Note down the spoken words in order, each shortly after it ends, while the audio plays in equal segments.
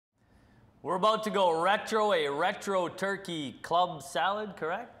We're about to go retro, a retro turkey club salad,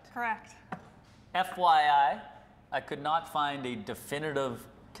 correct? Correct. FYI, I could not find a definitive,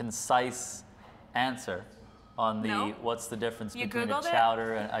 concise answer on the what's the difference between a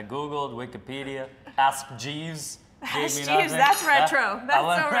chowder and I Googled Wikipedia, Ask Jeeves. Ask Jeeves, that's retro.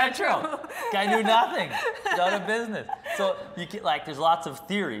 That's so retro. Guy knew nothing. He's out of business. So you can, like, there's lots of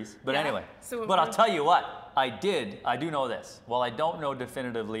theories, but anyway. So but I'll tell you what, I do know this. Well, I don't know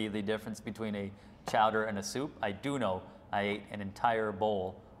definitively the difference between a chowder and a soup. I do know I ate an entire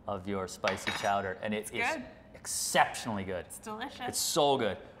bowl of your spicy chowder, and it is exceptionally good. It's delicious. It's so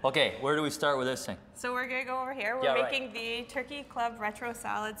good. Okay, where do we start with this thing? So we're gonna go over here. We're making the Turkey Club Retro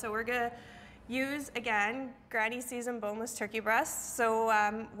Salad. So we're gonna use, again, Granny seasoned boneless turkey breasts. So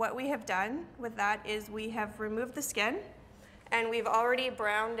what we have done with that is we have removed the skin and we've already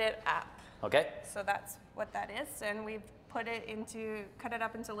browned it up. Okay. So that's what that is. And we've cut it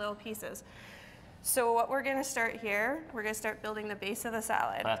up into little pieces. So what we're gonna start here, we're gonna start building the base of the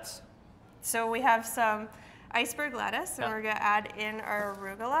salad. So we have some iceberg lettuce and we're gonna add in our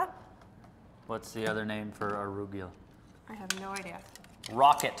arugula. What's the other name for arugula? I have no idea.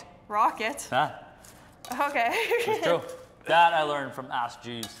 Rocket. Rocket? Huh? Okay. It's true. That I learned from Ask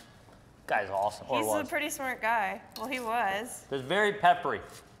Jeeves. Guy's awesome. He's a pretty smart guy. Well, he was. It's very peppery.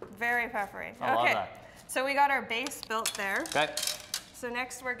 Very peppery. I love that. So we got our base built there. Okay. So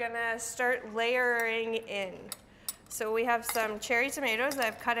next we're gonna start layering in. So we have some cherry tomatoes that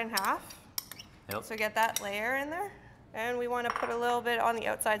I've cut in half. Yep. So get that layer in there. And we want to put a little bit on the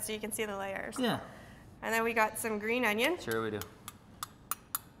outside so you can see the layers. Yeah. And then we got some green onion. Sure we do.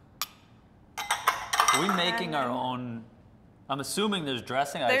 Are we making our own? I'm assuming there's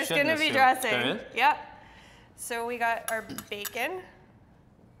dressing. There's going to be dressing. There is? Yep. So we got our bacon.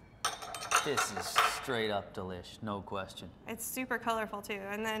 This is straight up delish, no question. It's super colorful too.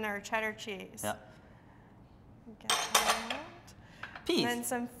 And then our cheddar cheese. Yep. Get that. Peas. And then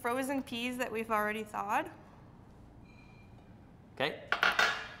some frozen peas that we've already thawed. Okay.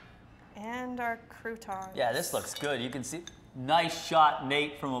 And our croutons. Yeah, this looks good. You can see. Nice shot,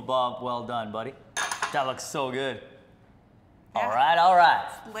 Nate, from above. Well done, buddy. That looks so good. Yeah. All right, all right.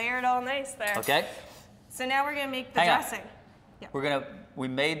 It's layered all nice there. Okay. So now we're gonna make the dressing. Yeah. We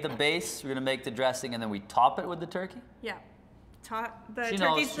made the base, we're gonna make the dressing, and then we top it with the turkey? Yeah. The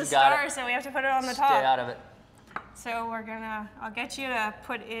turkey's the star, so we have to put it on the top. Stay out of it. So I'll get you to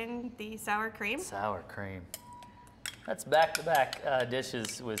put in the sour cream. Sour cream. That's back-to-back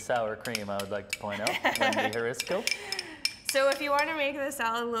dishes with sour cream, I would like to point out. Wendy Harrisko. So if you want to make the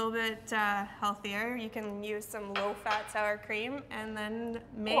salad a little bit healthier, you can use some low-fat sour cream and then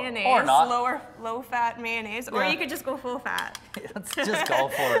mayonnaise, or not. low-fat mayonnaise, or you could just go full fat. Let's just go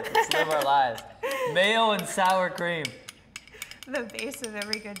for it. Let's live our lives. Mayo and sour cream. The base of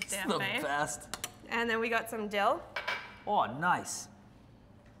every good dip. It's the best. And then we got some dill. Oh, nice.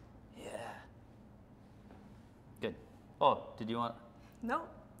 Yeah. Good. Oh, did you want? No.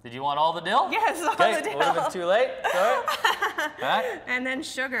 Did you want all the dill? Yes, all the dill. Would have been too late. Sorry. All right. And then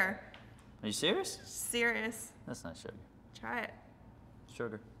sugar. Are you serious? Serious. That's not sugar. Try it.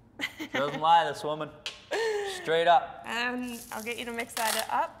 Sugar. She doesn't lie, this woman. Straight up. And I'll get you to mix that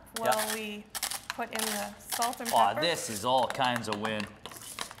up while we put in the salt and pepper. Oh, this is all kinds of win.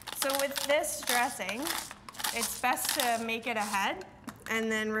 So with this dressing, it's best to make it ahead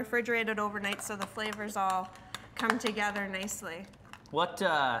and then refrigerate it overnight so the flavors all come together nicely. What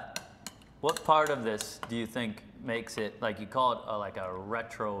part of this do you think makes it, like you call it like a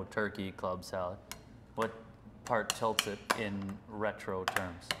retro turkey club salad? What part tilts it in retro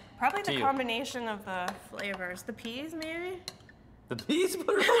terms? Probably the combination of the flavors. The peas, maybe? The peas?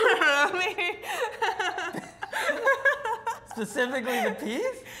 Maybe. Specifically the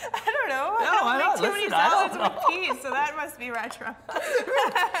peas? I don't know. No, I don't make too many salads with peas, so that must be retro.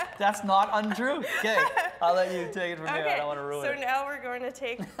 That's not untrue. Okay, I'll let you take it from here. I don't want to ruin it. So now we're going to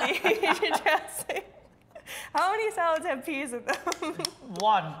take the dressing. How many salads have peas in them?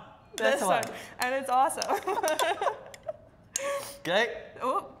 One. This one. And it's awesome. Okay.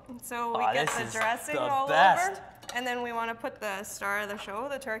 Oh, so we get the dressing all over. And then we want to put the star of the show,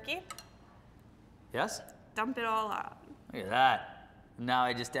 the turkey. Yes? Dump it all out. Look at that. Now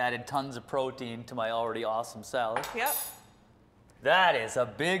I just added tons of protein to my already awesome salad. Yep. That is a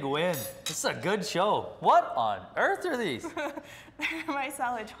big win. This is a good show. What on earth are these? They're my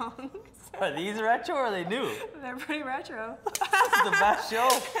salad chunks. Are these retro or are they new? They're pretty retro. This is the best show.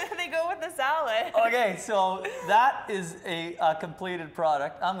 They go with the salad. Okay, so that is a completed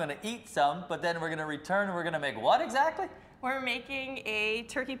product. I'm gonna eat some, but then we're gonna return and we're gonna make what exactly? We're making a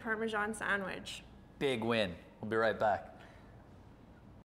turkey parmesan sandwich. Big win. We'll be right back.